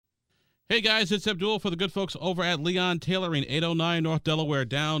Hey guys, it's Abdul for the good folks over at Leon Tailoring, 809 North Delaware,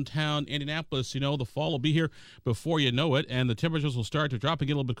 downtown Indianapolis. You know, the fall will be here before you know it, and the temperatures will start to drop and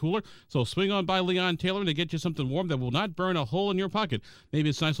get a little bit cooler. So swing on by Leon Tailoring to get you something warm that will not burn a hole in your pocket. Maybe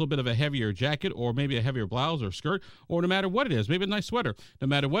it's a nice little bit of a heavier jacket, or maybe a heavier blouse or skirt, or no matter what it is, maybe a nice sweater. No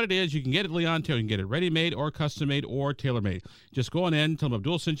matter what it is, you can get it Leon Tailoring. You can get it ready-made or custom-made or tailor-made. Just go on in, tell them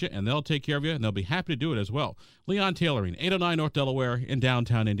Abdul sent you, and they'll take care of you, and they'll be happy to do it as well. Leon Tailoring, 809 North Delaware in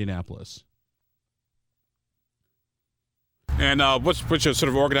downtown Indianapolis. And what's your sort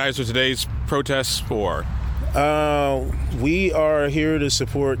of organizer today's protests for? We are here to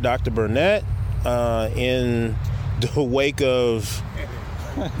support Dr. Burnette in the wake of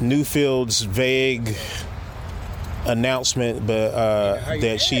Newfield's vague announcement, but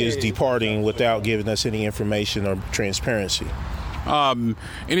that she is departing without giving us any information or transparency.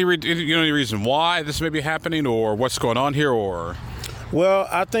 Any reason why this may be happening, or what's going on here, or? Well,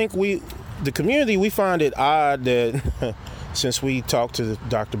 I think the community, we find it odd that since we talk to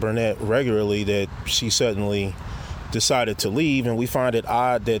Dr. Burnette regularly, that she suddenly decided to leave, and we find it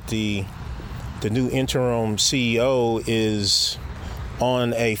odd that the new interim CEO is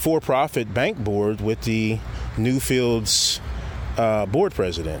on a for-profit bank board with the Newfield's board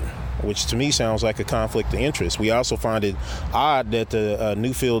president, which to me sounds like a conflict of interest. We also find it odd that the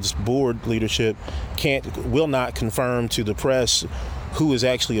Newfield's board leadership will not confirm to the press who is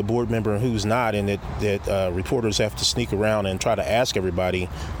actually a board member and who's not, and that reporters have to sneak around and try to ask everybody,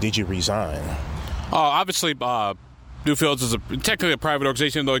 did you resign? Obviously, Newfields is technically a private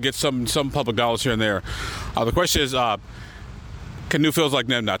organization, though it gets some public dollars here and there. The question is, can Newfields like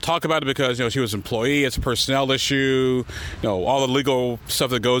them not talk about it because she was an employee? It's a personnel issue. All the legal stuff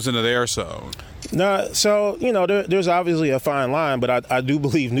that goes into there. So there's obviously a fine line, but I do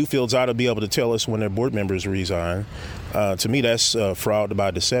believe Newfields ought to be able to tell us when their board members resign. To me, that's fraud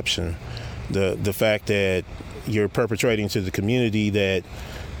by deception. The fact that you're perpetrating to the community that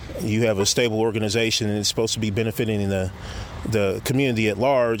you have a stable organization and it's supposed to be benefiting the community at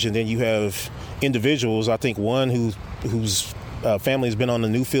large, and then you have individuals. I think one whose family has been on the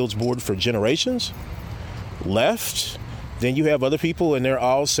Newfields board for generations left. Then you have other people, and they're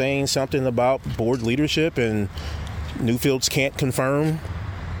all saying something about board leadership, and Newfields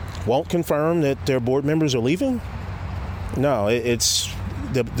won't confirm that their board members are leaving. No, it's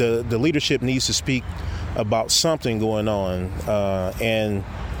the leadership needs to speak about something going on, and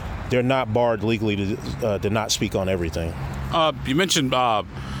they're not barred legally to not speak on everything. You mentioned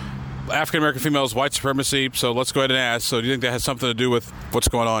African-American females, white supremacy, so let's go ahead and ask. So do you think that has something to do with what's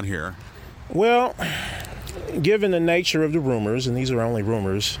going on here? Well, given the nature of the rumors, and these are only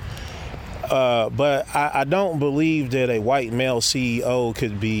rumors, but I don't believe that a white male CEO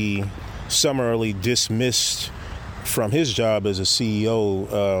could be summarily dismissed from his job as a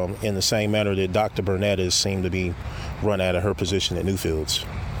CEO in the same manner that Dr. Burnette is seen to be run out of her position at Newfields.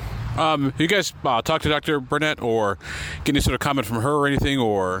 You guys talk to Dr. Burnette or get any sort of comment from her or anything,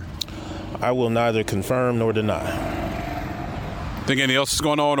 or? I will neither confirm nor deny. Think anything else is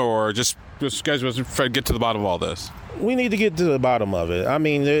going on, or just guys was trying to get to the bottom of all this? We need to get to the bottom of it. I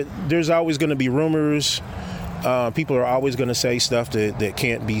mean, there's always going to be rumors. People are always going to say stuff that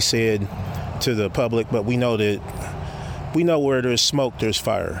can't be said to the public, but we know where there's smoke, there's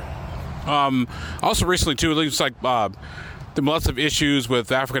fire. Also recently, too, it looks like the lots of issues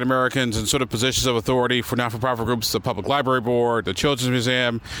with African Americans and sort of positions of authority for not-for-profit groups, the Public Library Board, the Children's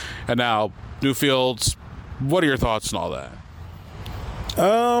Museum, and now Newfields. What are your thoughts on all that?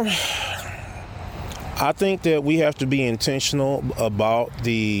 I think that we have to be intentional about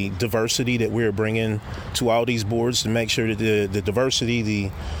the diversity that we're bringing to all these boards to make sure that the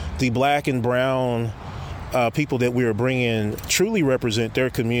diversity, the black and brown people that we are bringing truly represent their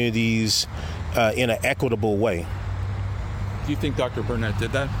communities in an equitable way. Do you think Dr. Burnette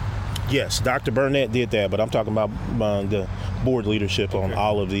did that? Yes, Dr. Burnette did that, but I'm talking about the board leadership on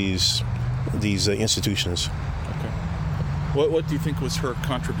all of these institutions. Okay. What do you think was her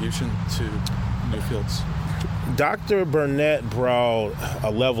contribution to Newfields? Dr. Burnette brought a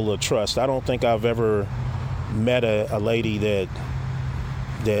level of trust. I don't think I've ever met a lady that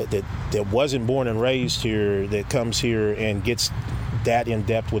wasn't born and raised here, that comes here and gets that in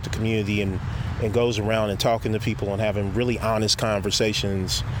depth with the community and goes around and talking to people and having really honest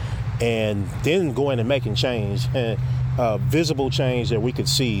conversations, and then going and making change, visible change that we could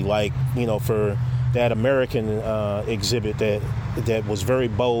see, like, for that American exhibit that was very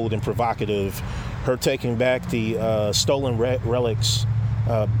bold and provocative, her taking back the stolen relics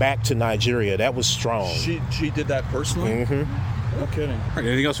back to Nigeria. That was strong. She did that personally? Mm-hmm. No kidding. All right,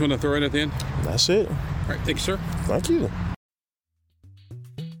 anything else you want to throw in at the end? That's it. All right, thank you, sir. Thank you.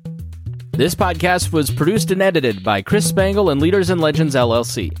 This podcast was produced and edited by Chris Spangle and Leaders and Legends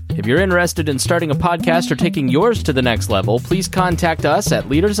LLC. If you're interested in starting a podcast or taking yours to the next level, please contact us at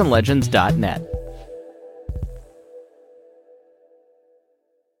leadersandlegends.net.